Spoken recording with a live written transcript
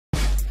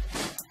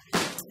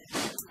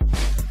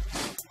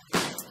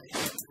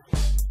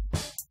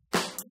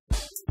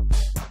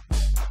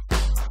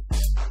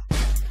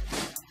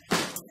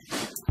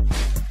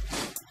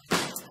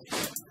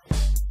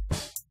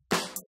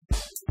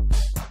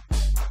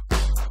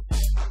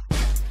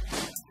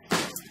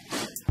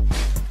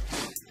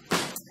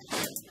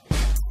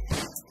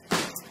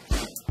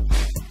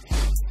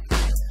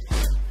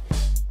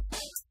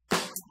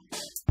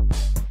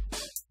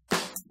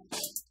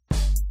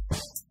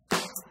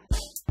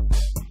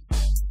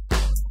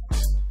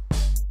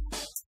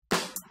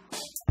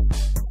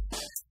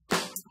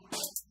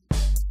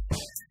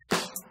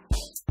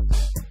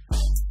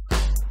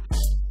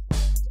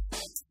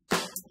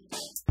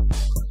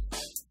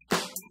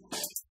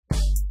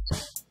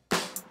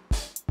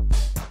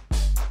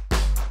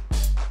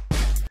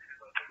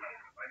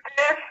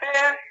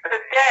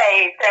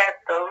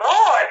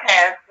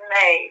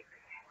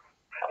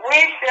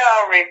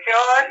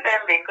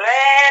and be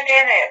glad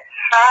in it.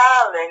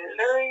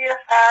 Hallelujah,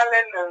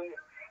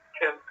 hallelujah.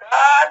 To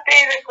God be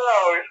the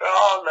glory for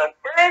all the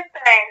good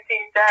things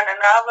he's done in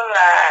our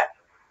lives.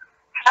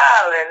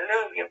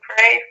 Hallelujah.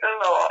 Praise the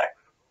Lord.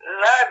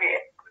 Love you.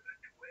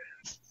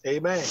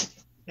 Amen.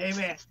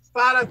 Amen.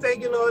 Father,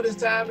 thank you, Lord, it's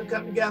time to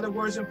come together,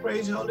 worship, and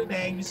praise your holy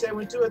name. You said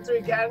when 2 or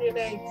 3 gather in your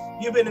name,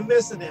 you've been in the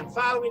midst of them.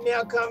 Father, we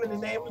now come in the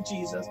name of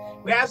Jesus.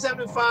 We ask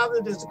Heavenly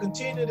Father to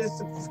continue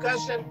this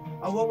discussion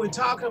of what we're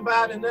talking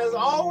about. And let's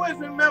always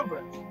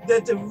remember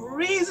that the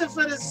reason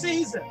for the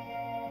season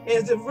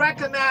is the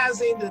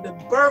recognizing the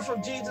birth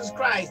of Jesus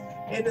Christ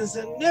and the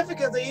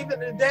significance of even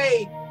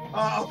today,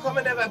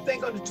 coming up, I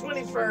think on the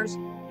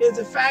 21st, is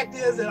the fact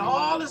is that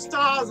all the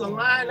stars are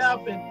lined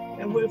up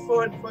and we're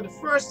for the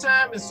first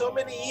time in so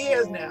many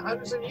years now,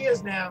 hundreds of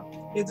years now,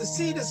 is to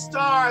see the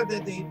star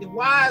that the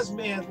wise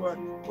men were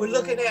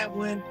looking at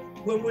when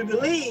we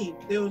believe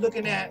they were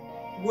looking at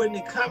when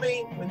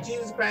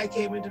Jesus Christ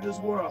came into this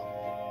world.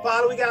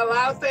 Father, we got a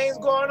lot of things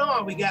going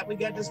on. We got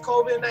this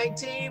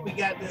COVID-19, we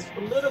got this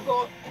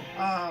political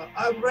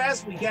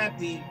unrest, we got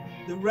the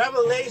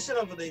revelation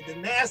of the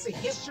nasty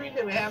history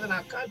that we have in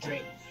our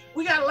country.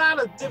 We got a lot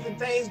of different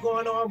things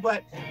going on,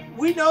 but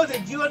we know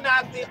that you're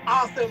not the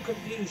author of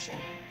confusion.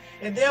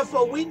 And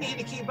therefore, we need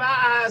to keep our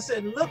eyes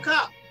and look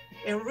up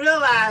and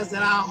realize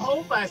that our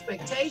hope, our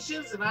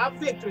expectations, and our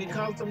victory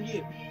comes from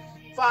you.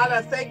 Father,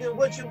 I thank you for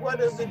what you want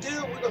us to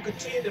do. We're going to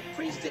continue to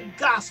preach the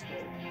gospel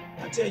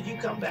until you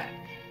come back,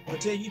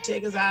 until you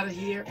take us out of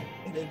here.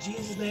 And in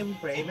Jesus' name we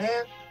pray.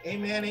 Amen,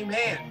 amen,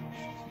 amen.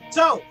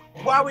 So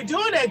while we're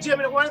doing that,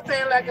 Jimmy, the one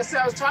thing, like I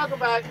said, I was talking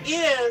about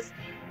is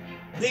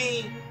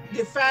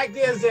the fact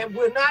is that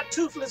we're not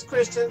toothless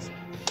Christians.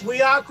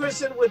 We are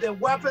Christians with the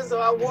weapons of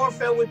our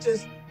warfare, which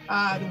is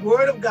the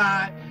word of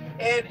God.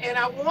 And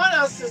I want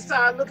us to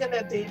start looking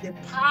at the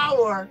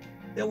power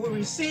that we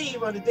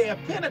receive on the day of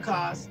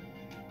Pentecost.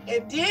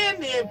 And then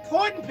the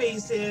important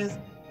piece is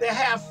to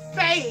have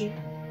faith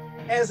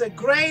as a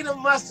grain of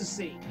mustard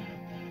seed,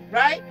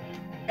 right?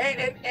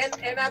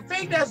 And I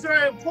think that's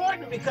very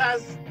important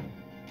because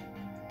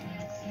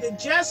the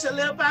just shall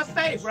live by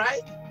faith,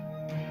 right?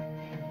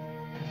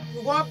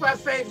 We walk by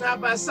faith,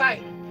 not by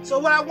sight. So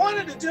what I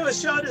wanted to do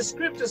is show the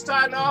scripture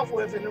starting off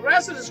with, and the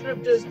rest of the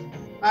scriptures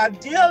are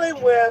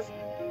dealing with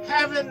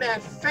having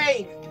that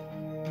faith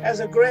as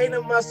a grain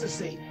of mustard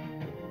seed.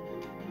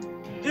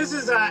 This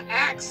is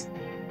Acts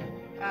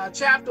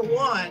chapter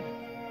 1,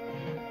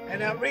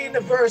 and I'm reading the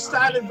verse,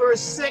 starting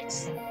verse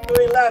 6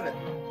 through 11.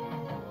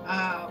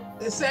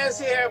 It says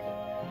here,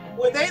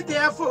 when they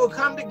therefore will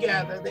come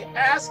together, they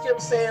asked him,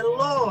 saying,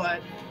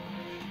 Lord,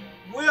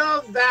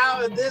 will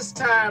thou at this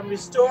time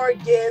restore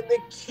again the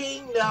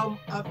kingdom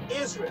of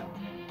Israel?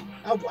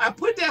 I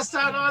put that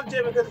sign on,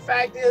 Jim, because the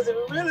fact is, it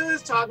really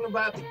is talking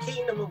about the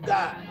kingdom of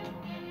God.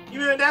 You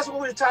know, that's what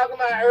we were talking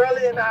about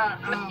earlier in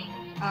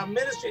our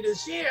ministry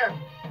this year,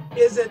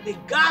 is that the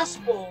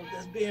gospel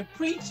that's being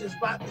preached is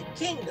about the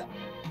kingdom.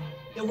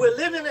 And we're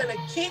living in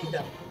a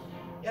kingdom.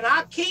 And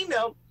our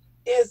kingdom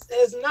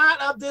is not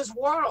of this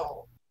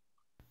world,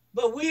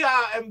 but we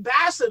are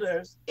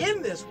ambassadors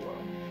in this world.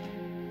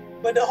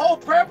 But the whole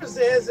purpose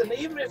is, and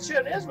even the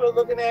children of Israel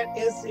looking at,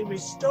 is the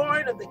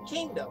restoring of the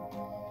kingdom.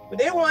 But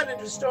they wanted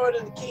to restore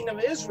to the kingdom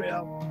of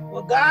Israel.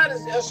 Well, God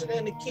is ushering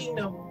in the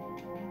kingdom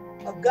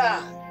of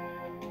God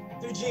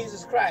through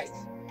Jesus Christ.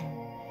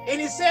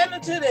 And he said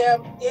unto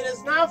them, it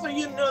is not for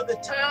you to know the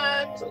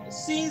times or the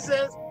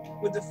seasons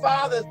which the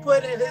Father has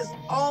put in his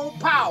own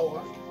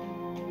power,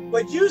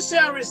 but you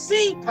shall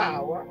receive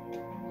power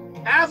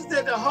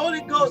after the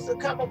Holy Ghost will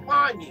come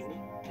upon you.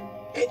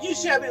 And you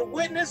shall be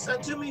witness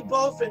unto me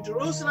both in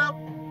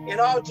Jerusalem, in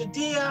all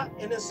Judea,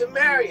 and in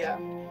Samaria,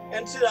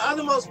 and to the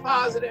uttermost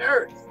parts of the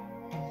earth.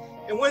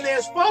 And when they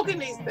had spoken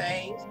these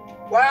things,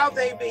 while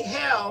they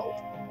beheld,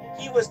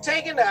 he was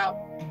taken up,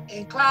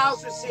 and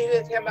clouds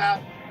preceded him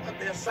out of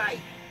their sight.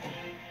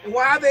 And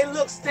while they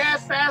looked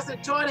steadfastly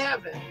toward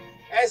heaven,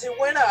 as he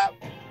went up,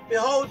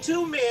 behold,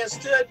 2 men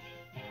stood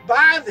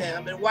by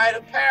them in white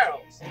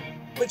apparels,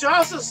 which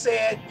also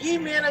said, Ye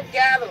men of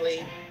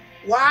Galilee,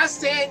 why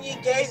stand ye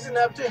gazing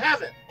up to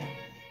heaven?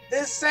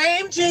 This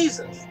same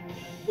Jesus,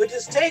 which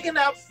is taken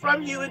up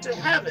from you into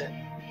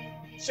heaven,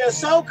 shall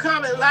so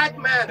come in like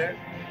manner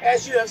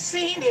as you have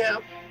seen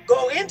him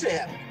go into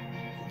heaven.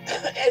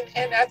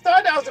 and I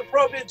thought that was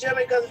appropriate,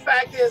 Jimmy, because the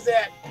fact is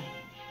that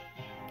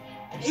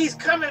he's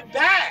coming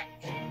back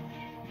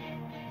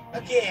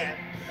again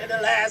in the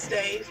last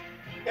days.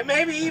 And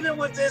maybe even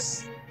with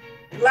this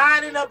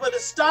lining up of the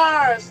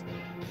stars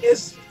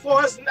is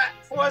for us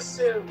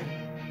to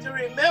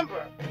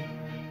remember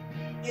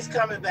he's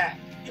coming back.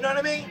 You know what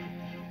I mean?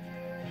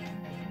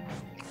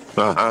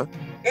 Uh-huh.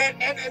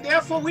 And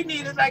therefore we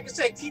need to, like I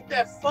said, keep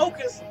that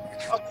focus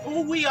of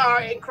who we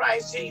are in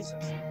Christ Jesus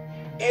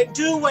and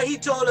do what he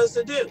told us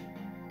to do.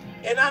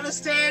 And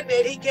understand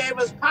that he gave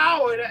us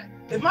power.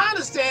 And my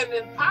understanding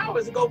that power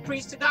is to go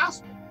preach the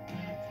gospel.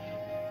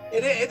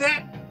 And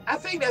that, I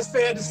think that's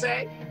fair to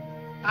say,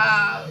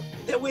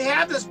 that we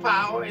have this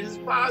power, and this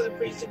power to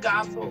preach the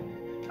gospel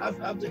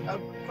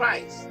of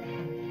Christ.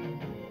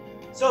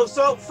 So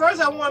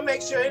first I want to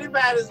make sure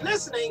anybody is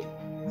listening,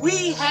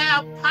 we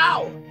have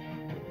power.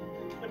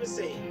 Let me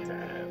see.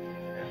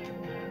 Okay,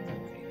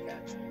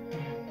 gotcha.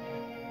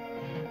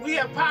 We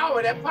have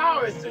power. That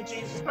power is through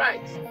Jesus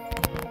Christ.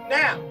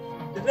 Now,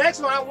 the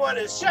next one I want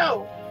to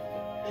show,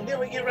 and then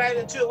we get right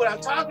into what I'm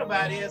talking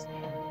about, is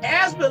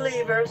as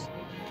believers,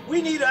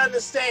 we need to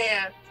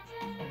understand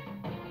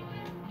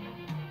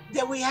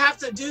that we have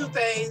to do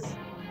things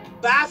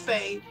by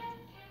faith,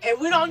 and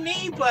we don't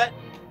need but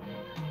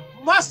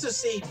mustard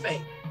seed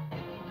faith.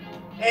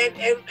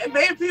 And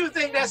maybe people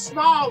think that's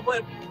small,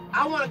 but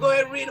I want to go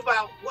ahead and read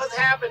about what's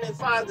happening as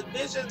far as the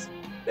visions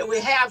that we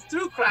have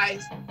through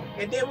Christ.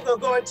 And then we're going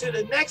to go into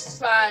the next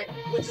slide,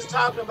 which is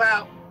talking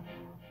about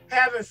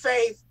having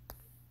faith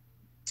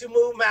to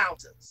move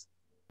mountains.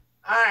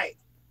 All right.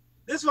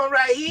 This one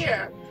right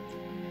here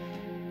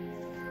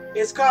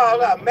is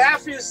called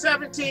Matthew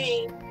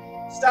 17,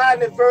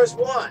 starting at verse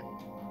 1.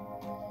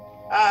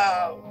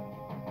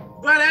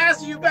 Brother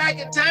Astor, you back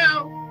in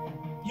town?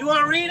 You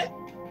want to read it?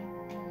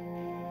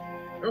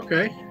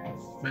 Okay.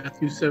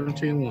 Matthew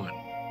 17:1.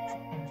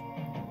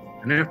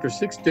 And after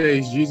 6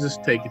 days, Jesus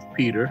taketh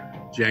Peter,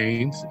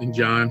 James, and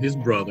John his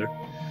brother,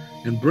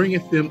 and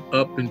bringeth them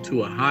up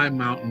into a high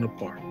mountain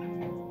apart,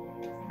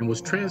 and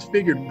was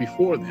transfigured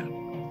before them.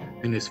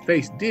 And his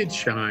face did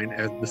shine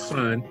as the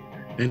sun,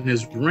 and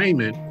his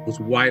raiment was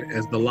white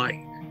as the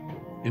light.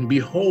 And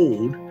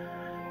behold,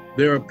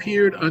 there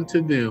appeared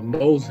unto them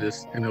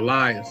Moses and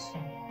Elias,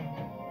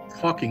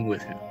 talking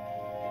with him.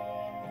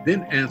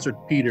 Then answered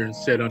Peter and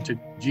said unto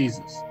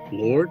Jesus,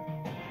 Lord,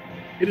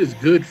 it is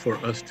good for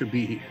us to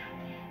be here.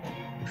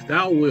 If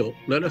thou wilt,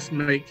 let us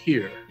make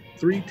here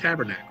 3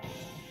 tabernacles,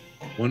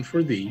 one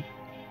for thee,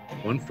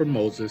 one for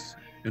Moses,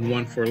 and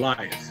one for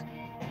Elias.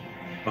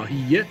 While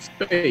he yet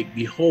spake,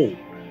 behold,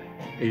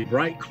 a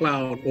bright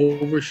cloud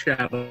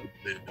overshadowed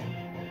them,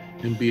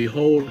 and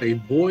behold, a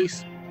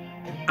voice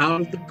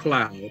out of the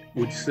cloud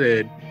which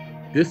said,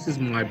 This is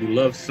my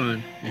beloved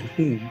Son, in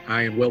whom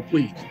I am well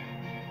pleased.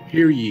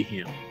 Hear ye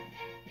him.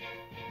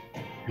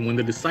 And when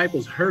the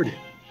disciples heard it,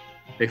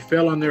 they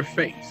fell on their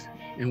face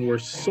and were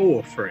so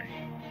afraid.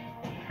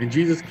 And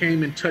Jesus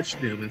came and touched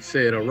them and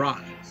said,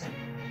 Arise,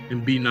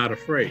 and be not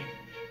afraid.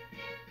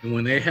 And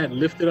when they had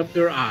lifted up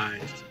their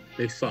eyes,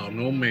 they saw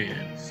no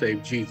man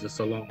save Jesus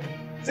alone.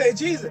 Say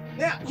Jesus.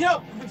 Now,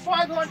 before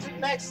I go into the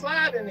next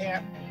slide in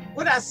there,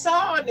 what I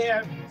saw in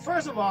there,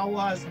 first of all,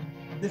 was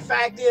the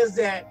fact is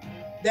that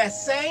that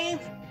same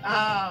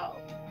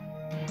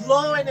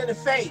glowing in the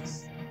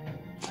face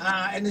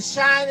and the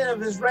shining of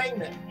his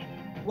raiment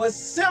was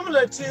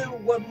similar to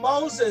what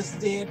Moses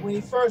did when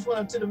he first went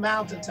up to the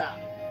mountaintop.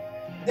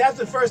 That's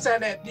the first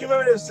time that, you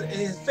remember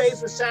his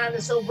face was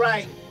shining so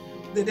bright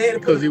that they had to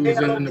put because he was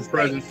in the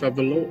presence of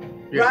the Lord.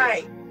 Yeah.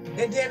 Right.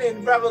 And then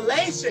in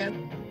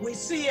Revelation, we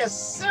see a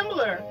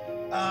similar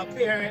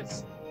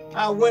appearance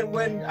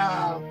when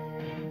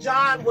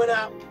John went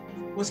up,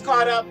 was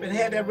caught up and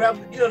had that,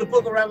 the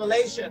book of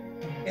Revelation,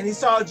 and he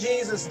saw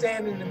Jesus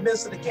standing in the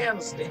midst of the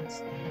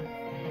candlesticks.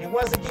 And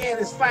once again,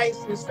 his face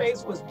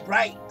was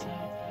bright,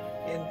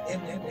 and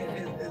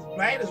as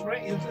bright as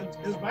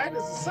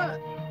the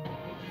sun.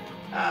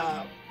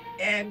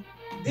 And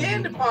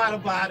then the part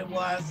about it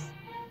was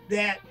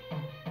that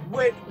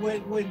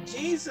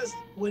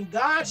when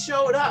God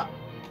showed up,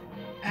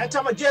 I'm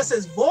talking about just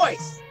his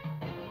voice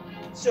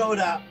showed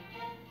up,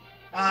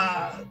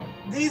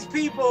 these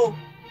people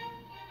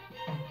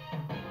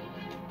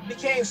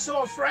became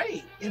so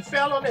afraid and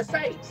fell on their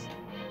face.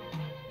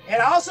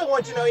 And I also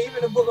want you to know, even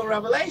in the book of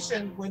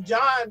Revelation, when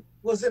John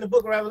was in the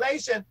book of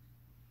Revelation,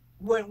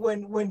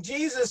 when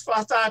Jesus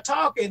started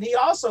talking, he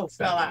also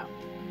fell out,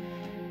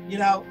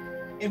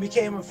 and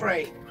became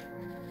afraid.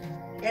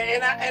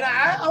 And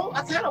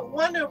I kind of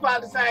wonder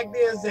about the fact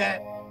is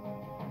that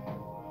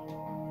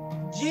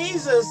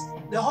Jesus,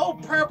 the whole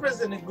purpose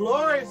and the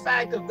glory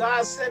fact of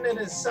God sending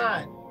his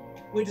son,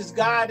 which is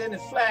God in the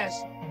flesh,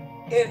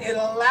 it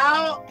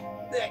allowed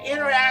the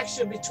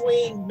interaction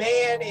between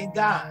man and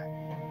God.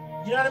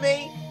 You know what I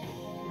mean?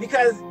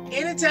 Because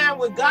anytime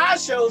when God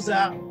shows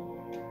up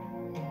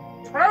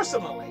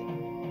personally,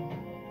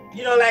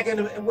 like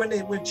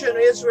when children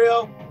of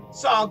Israel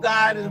saw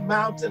God in the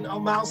mountain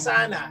on Mount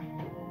Sinai,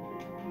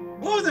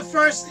 what was the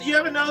first, you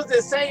ever notice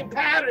the same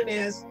pattern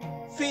is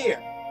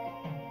fear?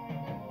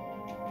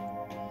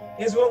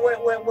 Is when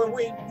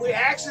we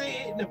actually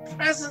in the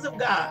presence of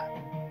God,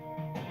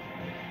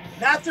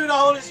 not through the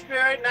Holy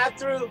Spirit,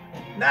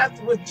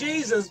 not with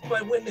Jesus,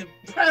 but when the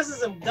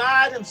presence of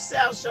God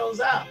himself shows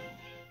up,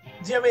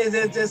 Jimmy,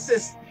 there's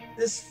just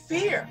this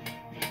fear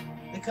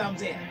that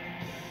comes in.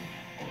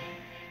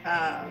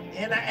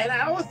 And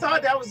I always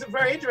thought that was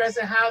very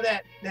interesting how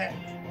that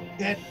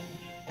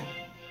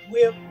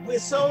we're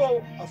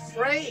so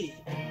afraid,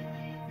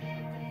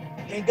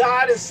 and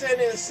God is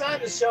sending his son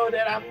to show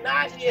that I'm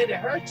not here to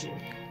hurt you.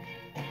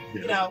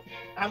 Yeah.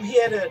 I'm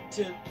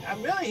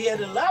really here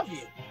to love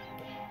you.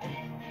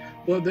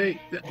 Well,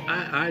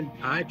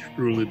 I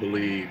truly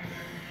believe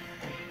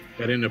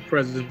that in the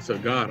presence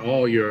of God,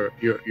 all your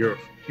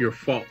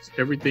faults,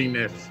 everything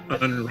that's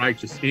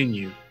unrighteous in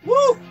you,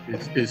 Woo!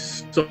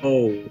 is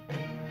so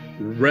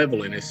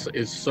relevant,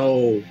 is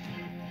so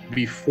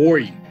before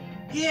you.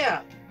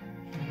 Yeah.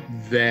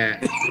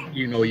 That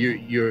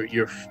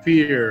your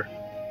fear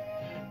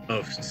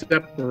of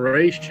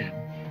separation,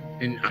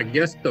 and I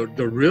guess the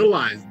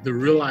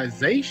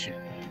realization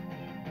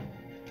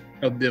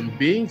of them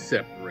being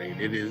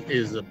separated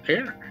is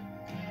apparent.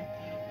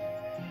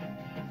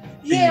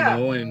 Yeah.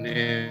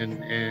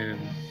 And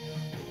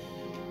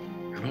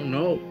I don't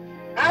know.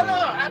 I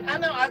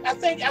know. I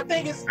think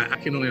it's. I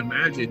can only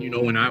imagine.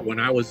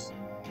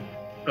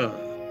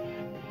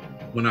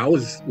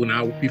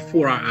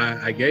 Before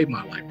I gave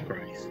my life to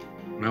Christ,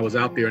 when I was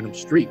out there in them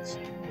streets,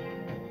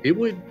 it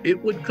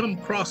would come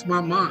across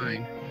my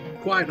mind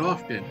quite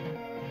often.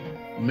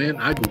 Man,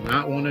 I do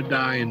not want to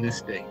die in this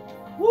state.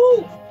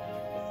 Woo!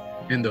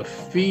 And the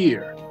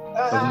fear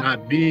of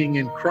not being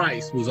in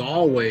Christ was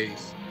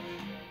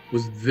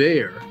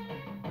there.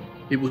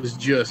 It was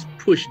just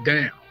pushed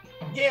down.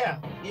 Yeah.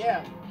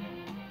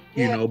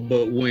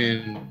 But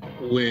when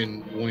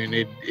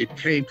it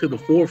came to the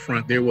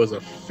forefront, there was a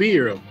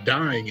fear of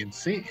dying in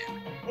sin.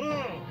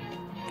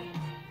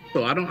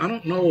 So I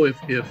don't know if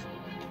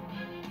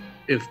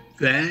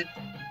that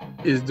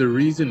is the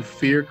reason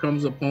fear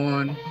comes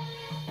upon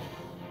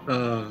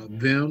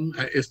them.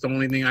 It's the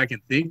only thing I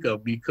can think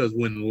of, because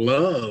when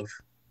love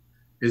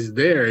is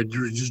there, it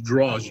just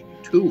draws you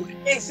to it.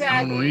 Exactly.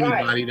 I don't know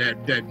anybody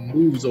that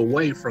moves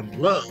away from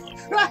love.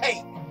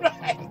 Right.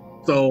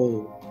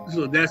 So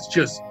that's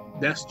just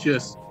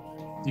Addisonism.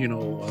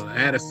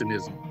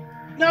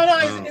 No,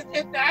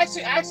 it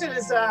actually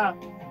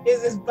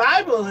is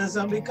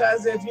Bibleism,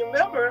 because if you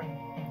remember,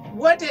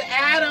 what did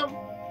Adam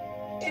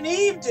and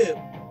Eve do?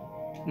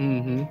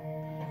 Mm-hmm.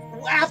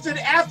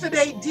 After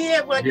they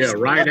did what? Yeah,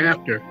 right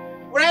after,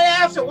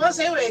 once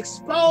they were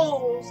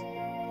exposed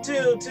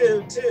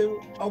to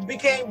or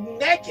became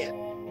naked,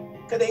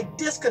 because they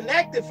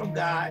disconnected from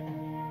God,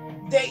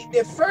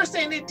 the first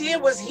thing they did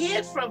was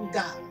hid from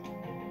God.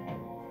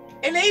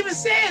 And they even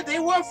said they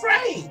were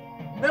afraid.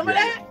 Remember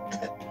that?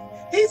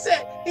 He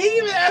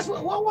even asked,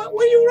 what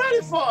are you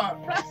running for?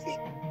 Right?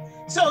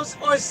 So,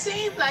 or it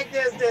seems like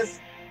there's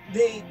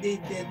the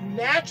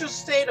natural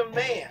state of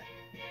man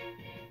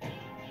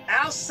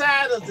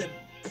outside of the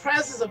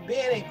presence of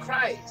being in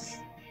Christ.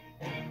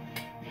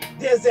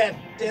 There's that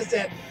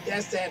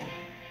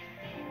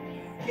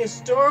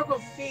historical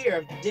fear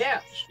of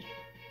death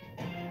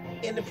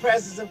in the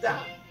presence of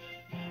God.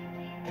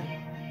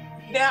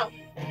 Now,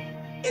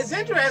 it's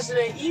interesting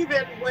that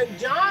even when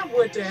John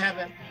went to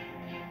heaven,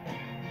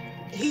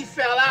 he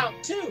fell out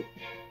too.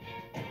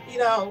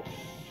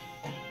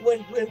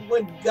 When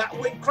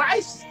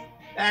Christ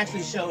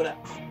actually showed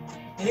up,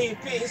 and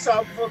he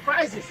saw before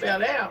Christ, he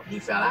fell out.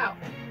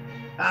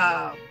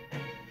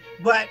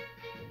 But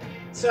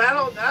so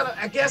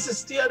I guess it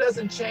still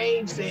doesn't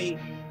change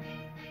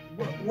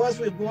once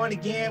we're born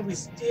again, we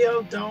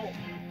still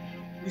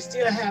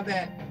have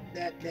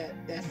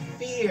that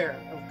fear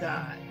of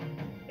God.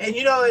 And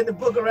in the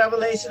book of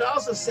Revelation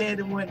also said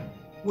that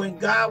when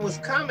God was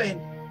coming,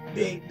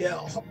 the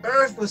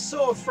earth was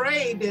so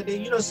afraid that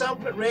some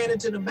ran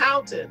into the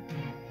mountain,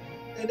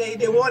 and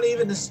they wanted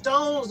even the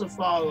stones to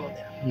fall on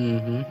them.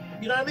 Mm-hmm.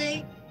 You know what I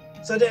mean?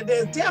 So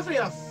there's definitely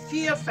a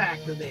fear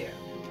factor there.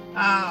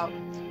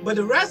 But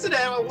the rest of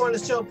that I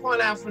wanted to point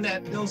out from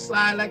those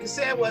slides, like I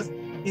said, was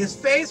his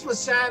face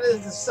was shining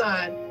as the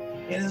sun,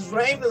 and his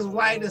raiment was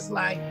white as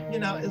light.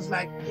 It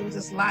was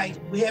just light.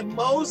 We had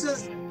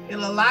Moses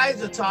and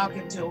Elijah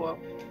talking to him.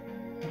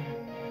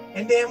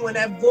 And then when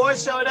that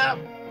voice showed up,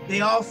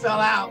 they all fell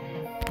out.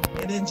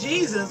 And then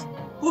Jesus,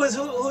 who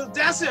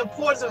that's the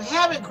importance of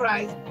having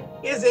Christ,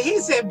 is that he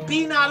said,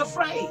 "Be not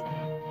afraid."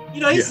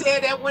 He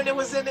said that when it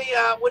was in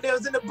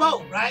the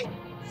boat, right?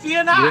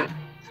 Fear not,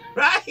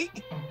 right?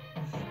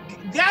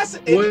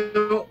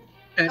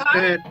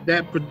 At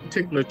that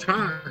particular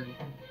time,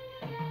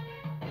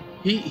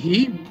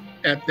 he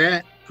at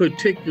that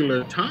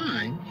particular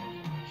time,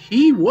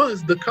 he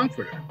was the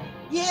comforter.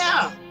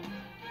 Yeah.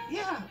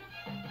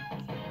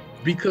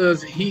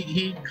 Because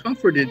he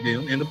comforted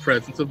them in the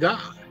presence of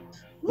God.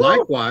 Woo.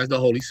 Likewise, the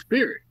Holy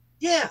Spirit.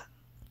 Yeah.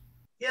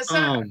 Yes,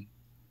 sir.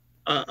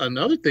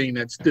 Another thing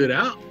that stood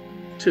out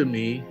to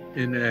me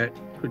in that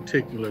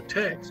particular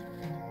text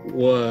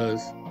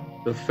was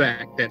the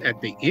fact that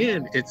at the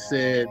end it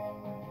said,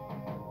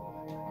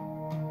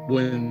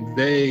 when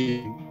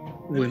they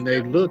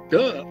looked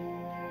up,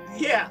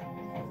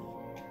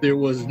 there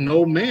was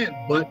no man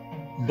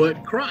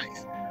but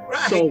Christ.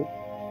 Right. So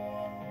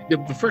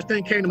the first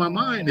thing came to my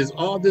mind is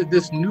all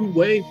this new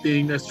wave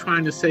thing that's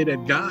trying to say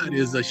that God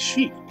is a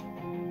sheep.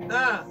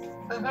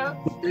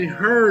 They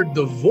heard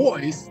the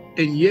voice,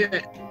 and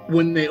yet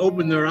when they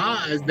opened their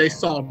eyes, they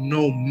saw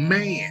no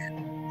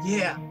man.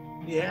 Yeah.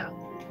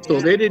 So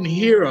they didn't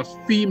hear a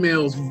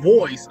female's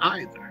voice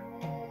either.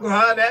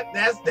 Well,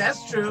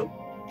 that's true.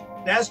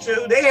 That's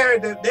true. They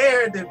heard the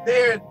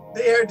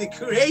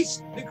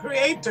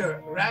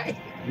creator, right?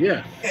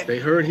 Yeah, they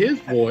heard his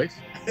voice,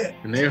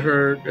 and they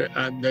heard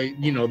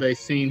they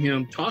seen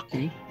him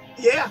talking.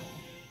 Yeah.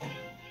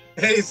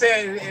 And he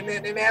said, and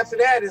then after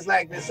that, it's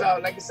like they saw,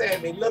 like I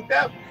said, they looked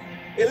up.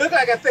 It looked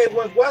like, I think,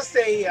 once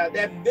they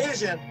that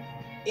vision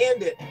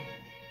ended,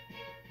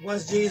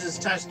 once Jesus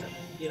touched them,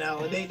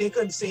 they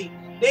couldn't see,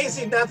 they didn't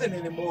see nothing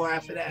anymore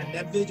after that.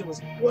 That vision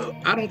was. Well,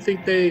 I don't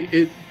think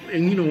and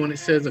when it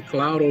says a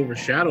cloud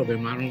overshadowed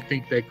them, I don't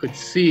think they could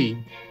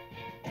see.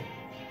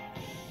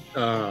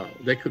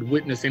 They could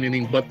witness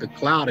anything but the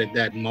cloud at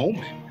that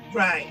moment.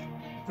 Right.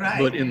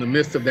 But in the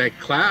midst of that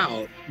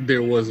cloud,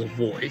 there was a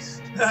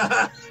voice.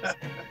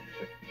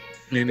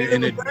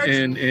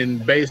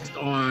 and based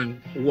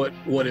on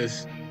what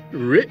is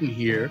written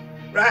here,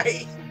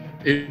 right,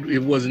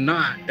 it was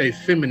not a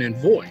feminine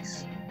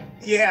voice.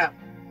 Yeah,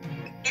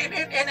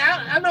 and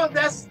I know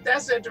that's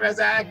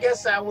interesting. I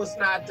guess I was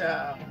not.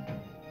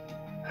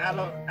 I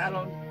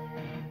don't.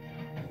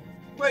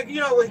 But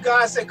when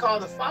God said call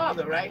the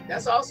Father, right?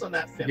 That's also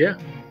not feminine.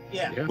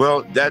 Yeah.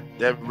 Well, that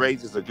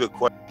raises a good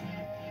question.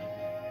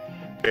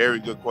 Very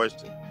good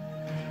question.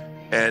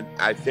 And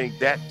I think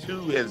that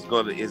too is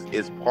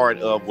part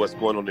of what's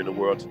going on in the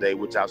world today,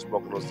 which I've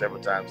spoken on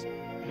several times.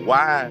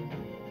 Why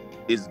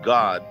is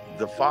God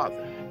the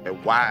Father?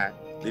 And why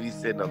did he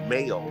send a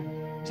male,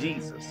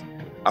 Jesus,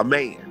 a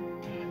man?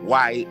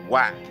 Why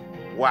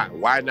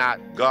not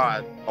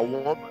God, a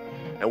woman?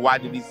 And why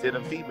did he send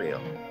a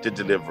female to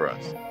deliver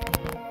us?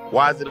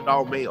 Why is it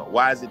all male?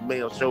 Why is it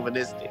male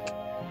chauvinistic?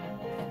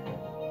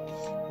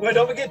 Well,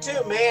 don't forget too,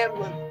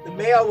 the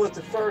male was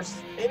the first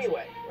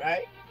anyway,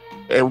 right?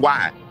 And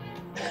why?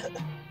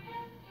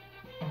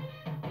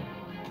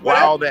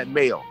 Why all that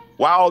male?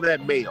 Why all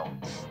that male?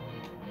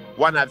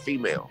 Why not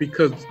female?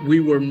 Because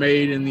we were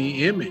made in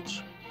the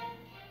image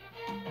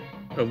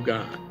of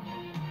God.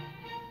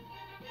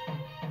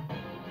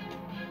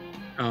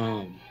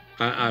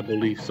 I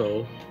believe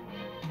so.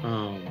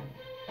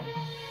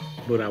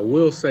 But I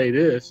will say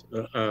this,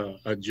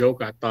 a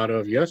joke I thought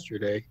of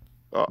yesterday.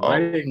 Why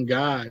didn't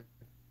God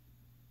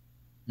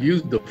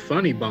use the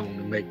funny bone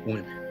to make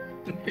women?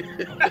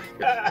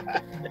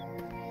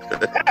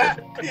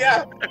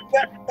 Yeah.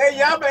 Hey,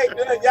 y'all gonna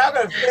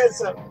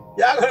offend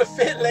y'all gonna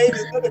offend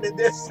ladies looking at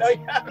this. So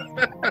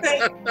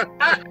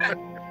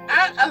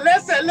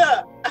listen,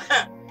 look,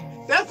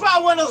 that's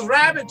probably one of those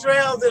rabbit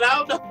trails that I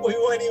don't know we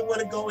wouldn't even want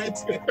to go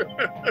into.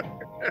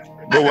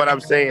 But what I'm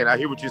saying, I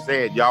hear what you're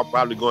saying. Y'all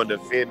probably going to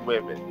offend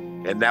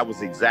women, and that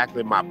was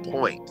exactly my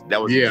point.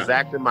 That was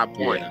exactly my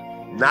point.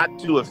 Yeah. Not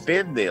to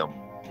offend them,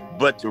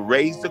 but to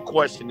raise the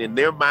question in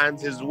their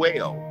minds as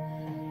well,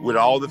 with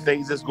all the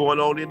things that's going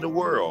on in the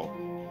world.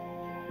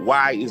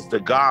 Why is the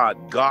God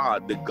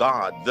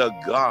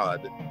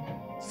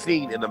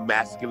seen in a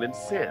masculine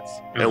sense?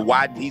 And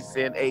why did he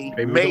send a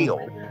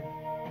male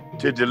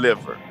to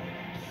deliver?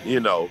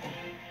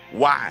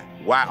 Why?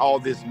 Why all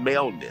this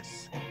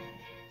maleness?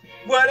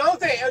 Well, the only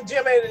thing,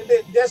 Jimmy,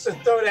 just to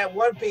throw that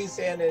one piece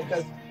in there,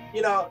 because,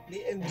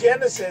 in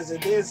Genesis,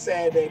 it did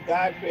say that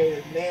God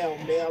created male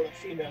and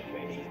female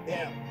created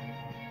them.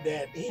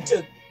 That he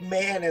took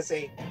man as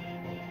a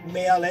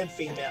male and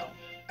female.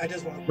 I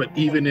just want to. But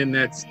even in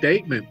that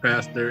statement,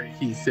 Pastor,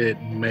 he said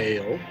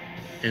male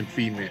and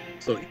female.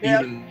 So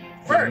even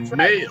first,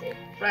 male.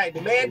 Right,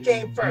 the man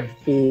came first.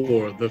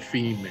 Before the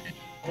female.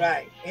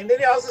 Right. And then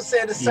he also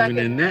said the second.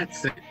 Even in that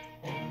sense.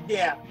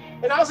 Yeah.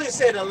 And also he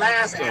said the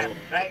last Adam,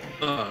 right?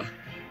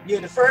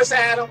 The first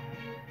Adam,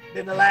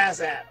 then the last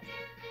Adam.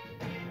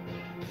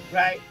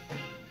 Right?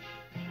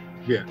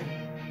 Yeah.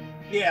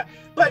 Yeah.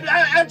 But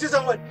I just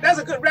don't want, that's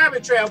a good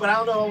rabbit trail, but I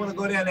don't know if I want to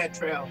go down that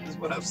trail, is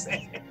what I'm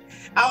saying.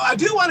 I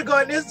do want to go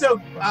in this, so,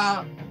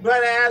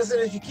 Brother Addison,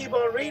 as you keep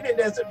on reading,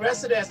 there's the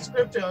rest of that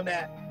scripture on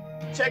that.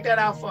 Check that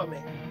out for me.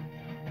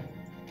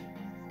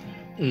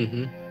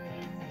 Mm-hmm.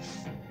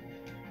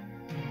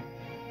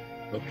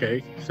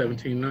 Okay,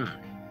 17:9.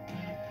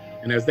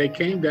 And as they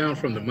came down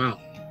from the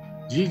mountain,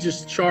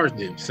 Jesus charged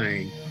them,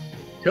 saying,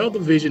 tell the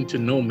vision to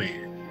no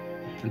man,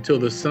 until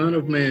the Son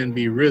of Man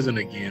be risen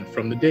again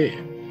from the dead.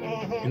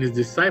 And his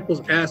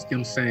disciples asked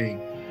him, saying,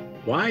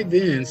 why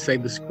then say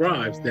the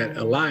scribes that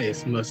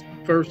Elias must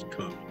first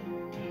come?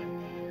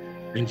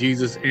 And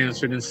Jesus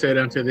answered and said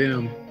unto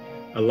them,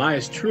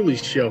 Elias truly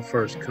shall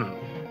first come,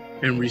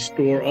 and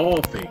restore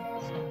all things.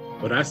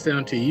 But I say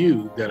unto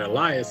you that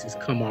Elias is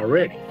come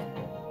already,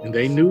 and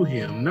they knew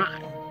him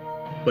not,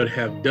 but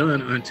have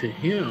done unto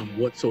him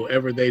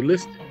whatsoever they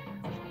listed.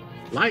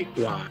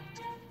 Likewise,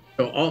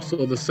 shall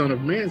also the Son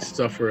of Man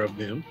suffer of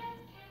them.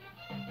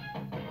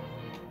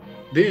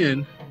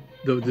 Then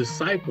the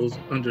disciples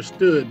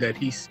understood that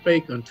he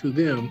spake unto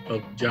them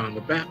of John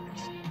the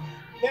Baptist.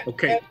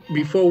 Okay,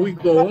 before we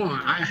go on,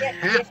 I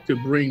have to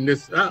bring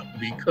this up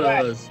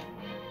because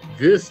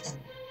this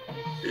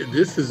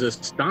is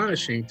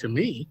astonishing to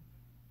me.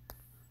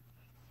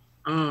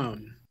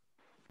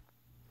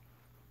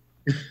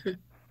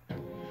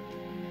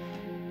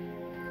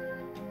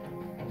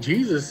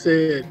 Jesus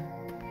said,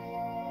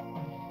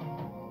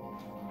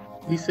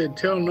 he said,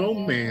 tell no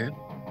man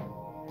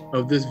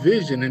of this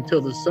vision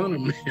until the Son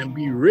of Man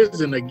be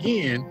risen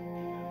again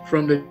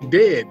from the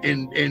dead.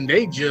 And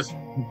they just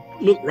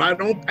look right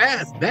on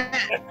past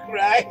that.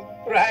 Right.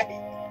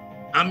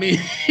 I mean,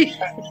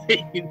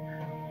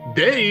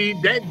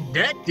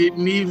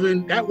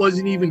 that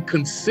wasn't even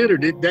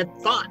considered. That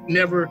thought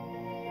never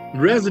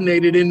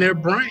resonated in their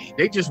brain.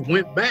 They just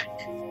went back.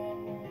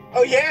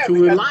 Oh yeah,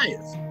 to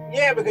Elias.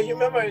 Yeah, because you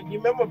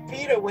remember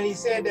Peter when he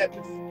said that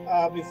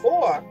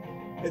before.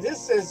 But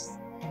this is,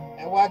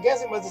 well, I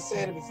guess he must have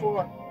said it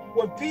before.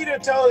 When Peter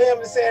told him,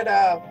 he said,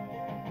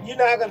 "You're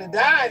not going to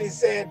die," and he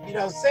said,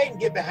 "Satan,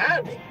 get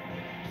behind me.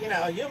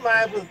 You're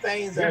mindful of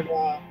things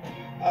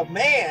of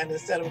man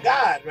instead of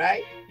God,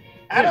 right?"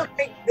 I don't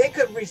think they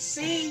could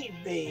receive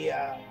the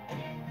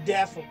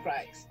death of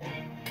Christ,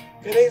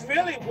 because they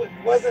really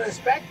wasn't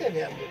expecting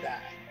him to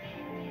die.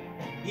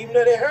 Even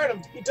though they heard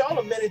him, he told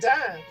them many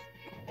times.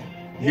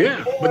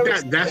 Yeah, but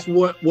that's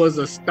what was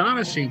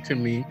astonishing to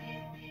me.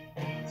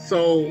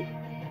 So,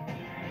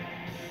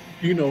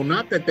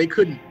 not that they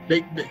couldn't.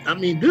 I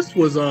mean, this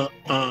was a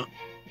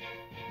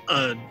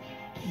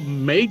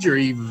major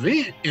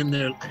event in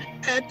their life.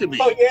 Had to be.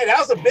 Oh yeah, that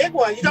was a big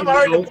one. You talking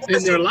about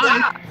in their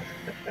life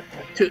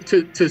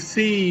to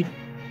see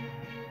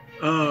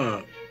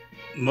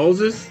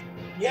Moses,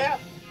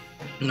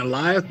 and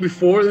Elias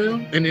before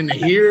them, and then to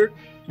hear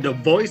the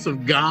voice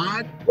of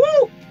God.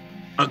 Woo!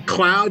 A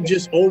cloud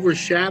just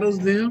overshadows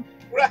them.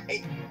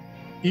 Right.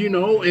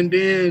 And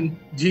then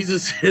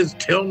Jesus says,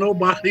 "Tell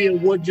nobody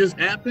of what just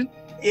happened."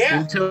 Yeah.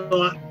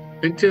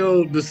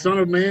 Until the Son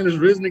of Man is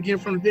risen again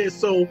from the dead.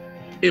 So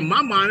in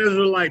my mind, it was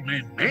like,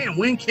 man,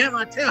 when can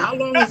I tell? How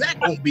long is that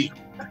going to be?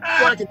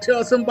 So I can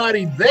tell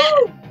somebody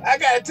that. Woo! I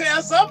got to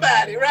tell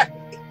somebody, right?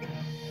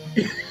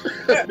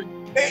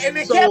 And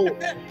they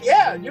kept it.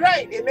 Yeah, you're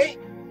right. And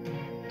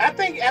I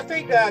think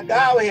God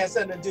had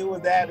something to do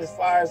with that, as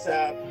far as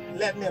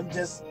letting them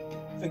just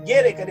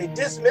forget it, because they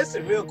dismissed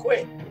it real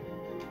quick.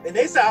 And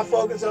they started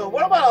focusing on,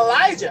 what about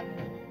Elijah?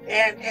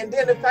 And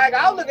then the fact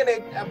I was looking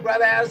at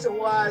Brother Addison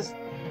was,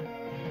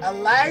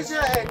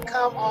 Elijah had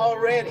come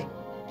already.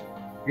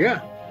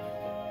 Yeah.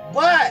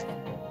 But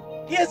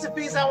here's the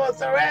piece I want to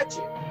throw at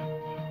you.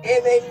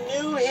 And they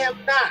knew him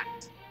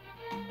not.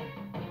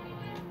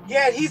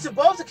 Yet he's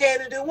supposed to came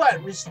to do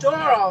what?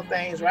 Restore all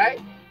things,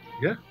 right?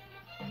 Yeah.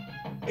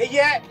 And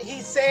yet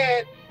he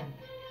said,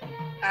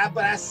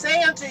 but I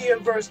say unto you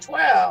in verse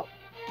 12,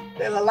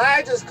 that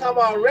Elijah's come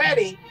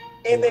already,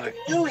 and they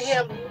knew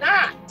him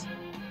not,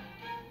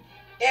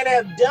 and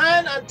have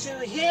done unto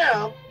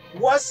him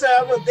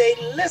whatsoever they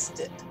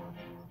listed.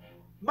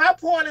 My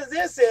point is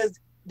this: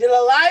 did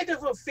Elijah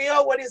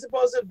fulfill what he's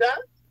supposed to have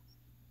done?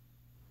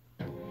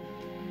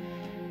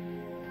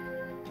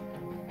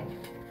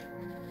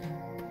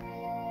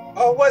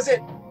 Or was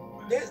it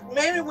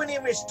maybe when he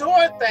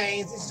restored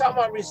things, he's talking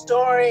about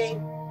restoring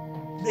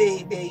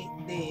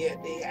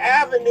the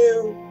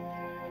avenue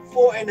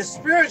for in the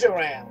spiritual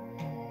realm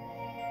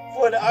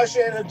for the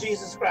ushering of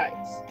Jesus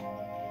Christ?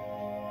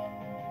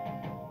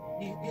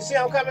 You see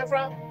where I'm coming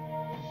from?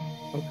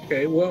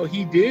 Okay, well,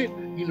 he did,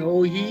 he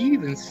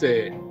even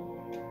said,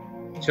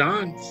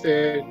 John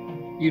said,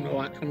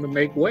 I come to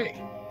make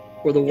way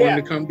for the one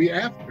to come be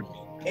after me.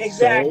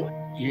 Exactly.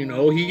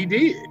 So, he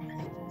did.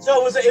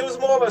 So it was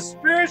more of a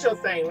spiritual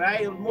thing,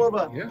 right? It was more of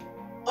a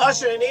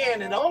ushering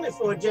in, and only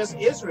for just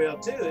Israel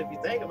too, if you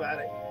think about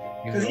it.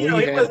 Because he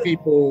had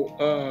people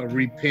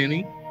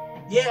repenting.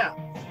 Yeah.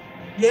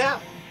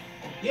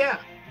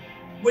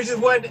 Which is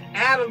what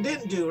Adam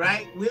didn't do,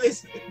 right? We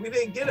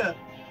didn't get a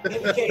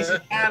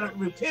indication Adam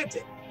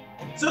repented.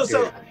 So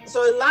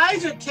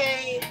Elijah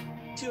came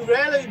to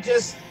really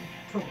just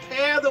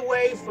prepare the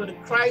way for the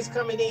Christ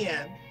coming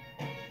in,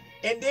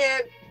 and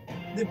then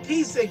the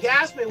piece that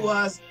got me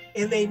was,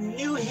 and they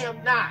knew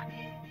him not.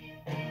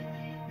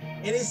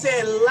 And he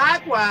said,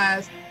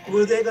 likewise,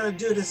 were they going to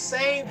do the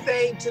same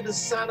thing to the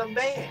Son of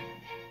Man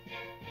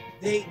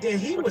that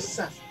he was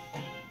suffering.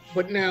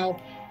 But now,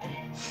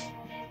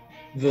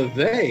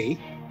 they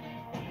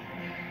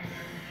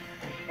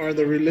are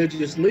the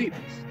religious leaders.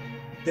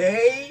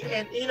 They,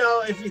 and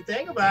if you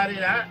think about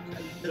it,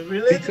 the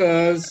religion,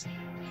 because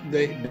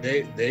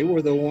they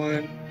were the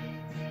one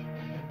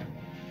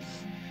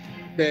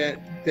that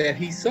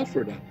he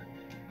suffered under.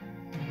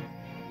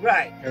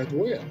 Right. As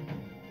well.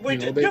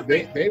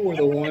 They were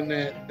the one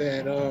that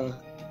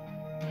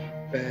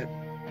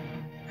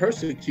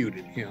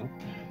persecuted him.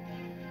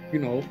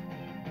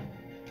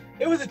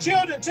 It was the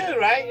children too,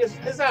 right?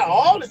 It's not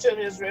all the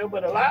children of Israel,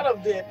 but a lot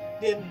of them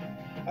didn't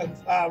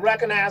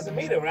recognize him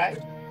either, right?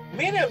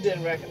 Many of them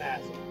didn't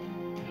recognize him.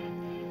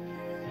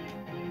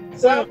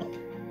 So,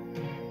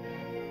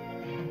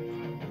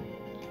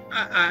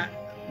 I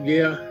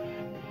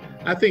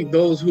think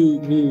those who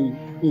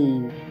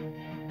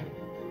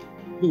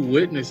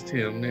witnessed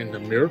him and the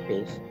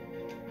miracles,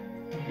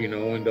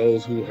 and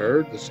those who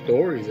heard the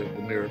stories of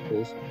the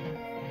miracles,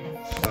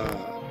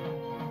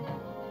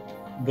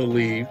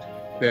 believed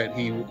that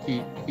he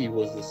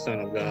was the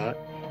Son of God.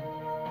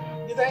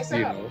 You think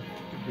so?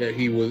 That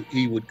he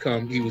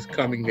was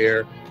coming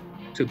there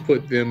to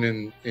put them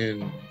in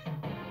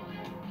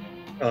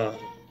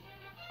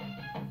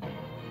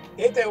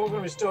if they were going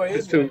to restore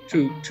Israel,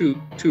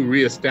 to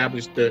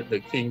reestablish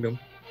the kingdom.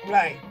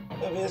 right,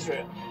 of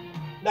Israel,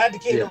 not the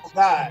kingdom of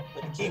God,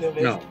 but the kingdom of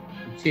Israel. No,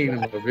 the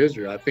kingdom of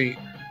Israel.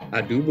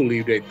 I do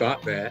believe they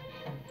thought that.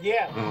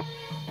 Yeah.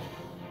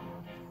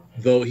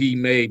 Though he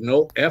made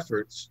no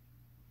efforts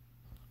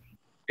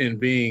in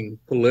being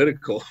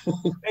political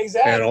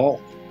Exactly. at all.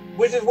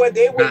 Which is what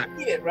they would have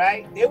needed,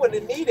 right? They would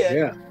have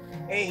needed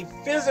a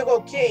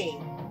physical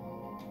king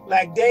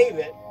like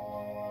David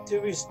to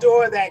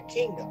restore that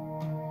kingdom.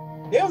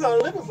 They was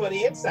only looking for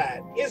the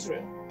inside,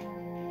 Israel.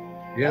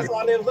 Yeah. That's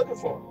all they was looking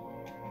for.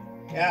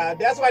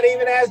 That's why they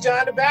even asked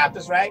John the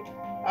Baptist, right?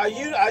 Are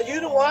you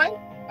the one?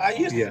 Are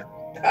you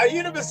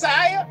the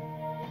Messiah?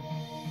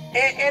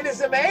 And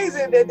it's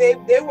amazing that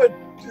they were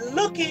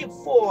looking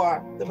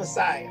for the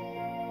Messiah.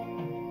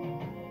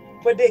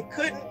 But they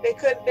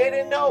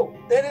didn't know.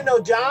 They didn't know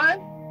John.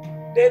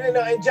 They didn't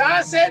know. And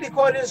John said, he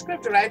quoted the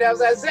scripture, right? That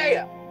was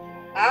Isaiah.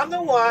 I'm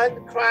the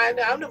one crying,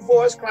 I'm the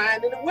voice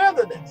crying in the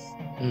wilderness.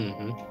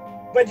 Mm-hmm.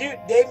 But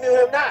they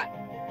knew him not.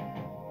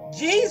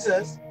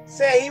 Jesus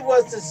said he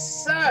was the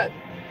Son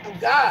of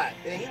God,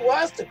 that he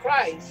was the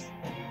Christ,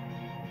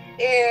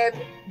 and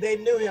they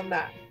knew him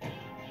not.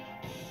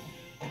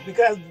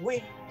 Because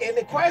and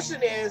the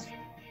question is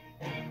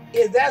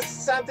that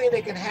something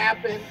that can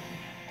happen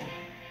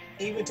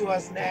even to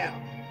us now?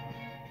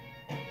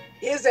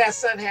 Is that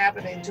something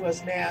happening to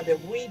us now that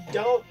we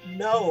don't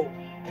know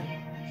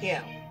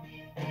him?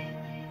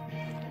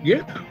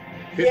 Yeah.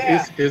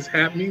 It's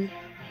happening.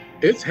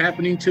 It's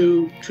happening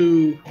to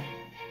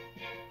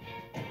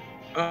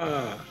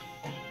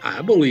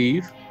I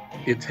believe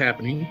it's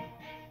happening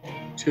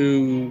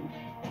to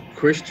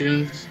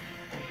Christians,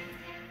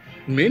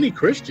 many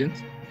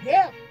Christians.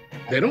 Yeah.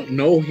 They don't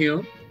know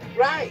him.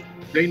 Right.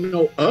 They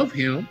know of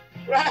him.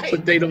 Right.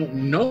 But they don't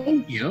know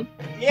him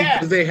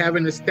because they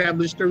haven't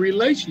established a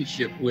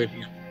relationship with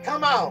him.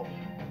 Come on.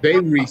 They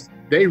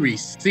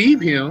receive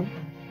him,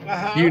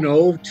 you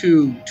know,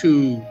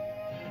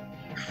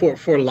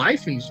 for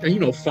life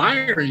insurance,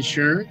 fire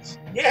insurance.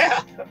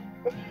 Yeah.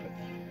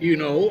 You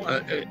know,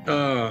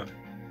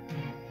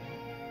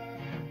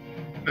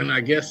 and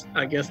I guess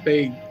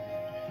they.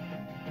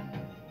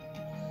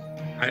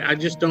 I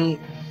just don't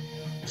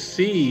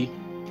see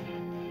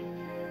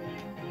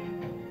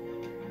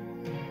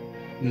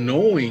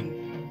knowing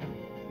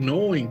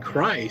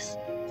Christ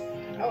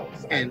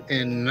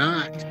and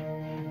not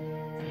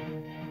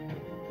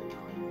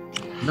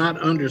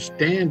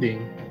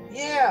understanding.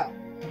 Yeah.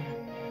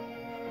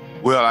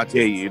 Well, I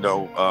tell you,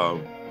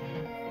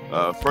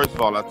 first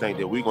of all, I think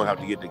that we're gonna have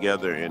to get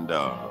together and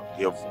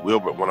give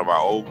Wilbert one of our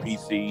old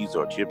PCs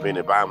or chip in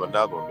and buy him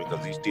another one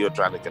because he's still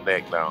trying to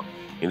connect now,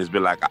 and it's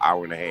been like an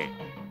hour and a half.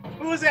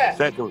 Who was that?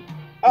 Second,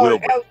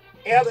 Wilbert.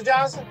 Elder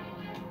Johnson?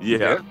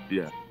 Yeah.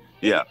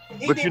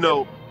 But he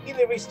need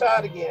to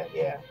restart again.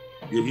 Yeah,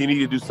 he need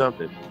to do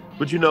something.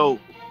 But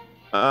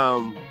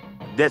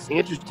that's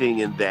interesting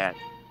in that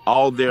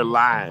all their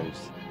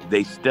lives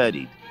they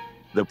studied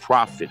the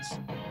prophets,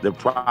 the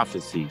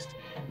prophecies.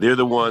 They're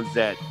the ones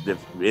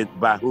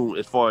by whom,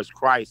 as far as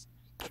Christ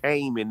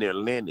came in their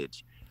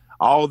lineage,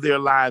 all their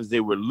lives they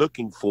were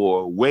looking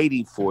for,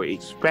 waiting for,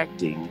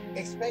 expecting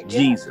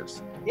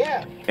Jesus.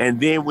 Yeah. And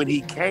then when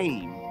he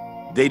came,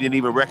 they didn't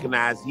even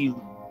recognize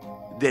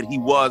that he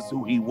was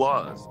who he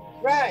was.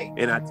 Right.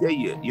 And I tell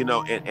you,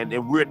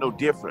 and we're no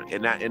different.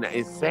 And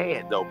it's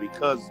sad though,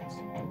 because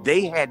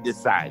they had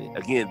decided,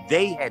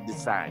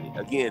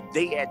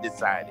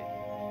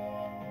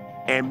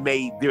 and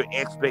made their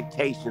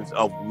expectations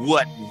of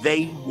what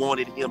they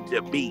wanted him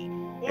to be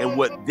and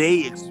what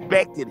they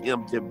expected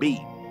him to be.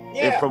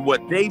 Yeah. And from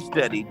what they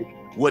studied,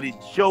 what it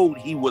showed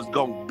he was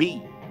going to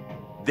be,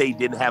 they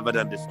didn't have an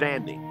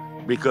understanding.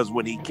 Because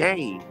when he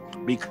came,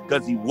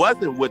 because he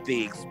wasn't what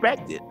they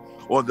expected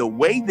or the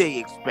way they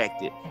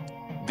expected,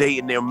 they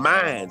in their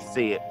minds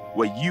said,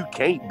 well, you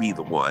can't be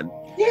the one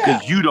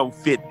because you don't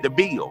fit the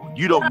bill.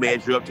 You don't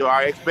measure up to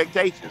our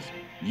expectations.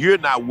 You're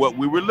not what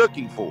we were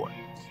looking for.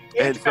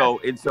 And so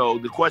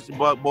the question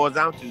boils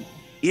down to,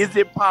 is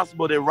it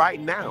possible that right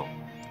now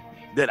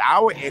that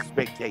our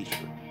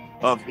expectation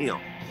of him,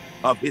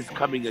 of his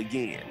coming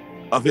again,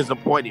 of his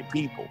appointed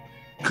people,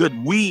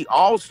 could we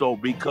also,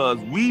 because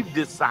we've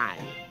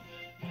decided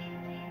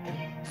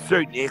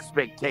certain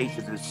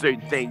expectations and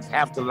certain things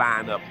have to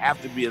line up,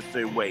 have to be a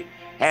certain way,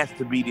 has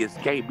to be this,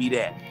 can't be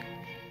that,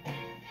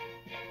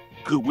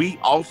 could we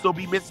also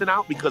be missing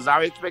out because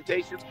our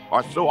expectations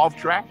are so off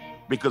track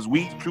because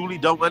we truly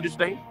don't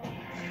understand?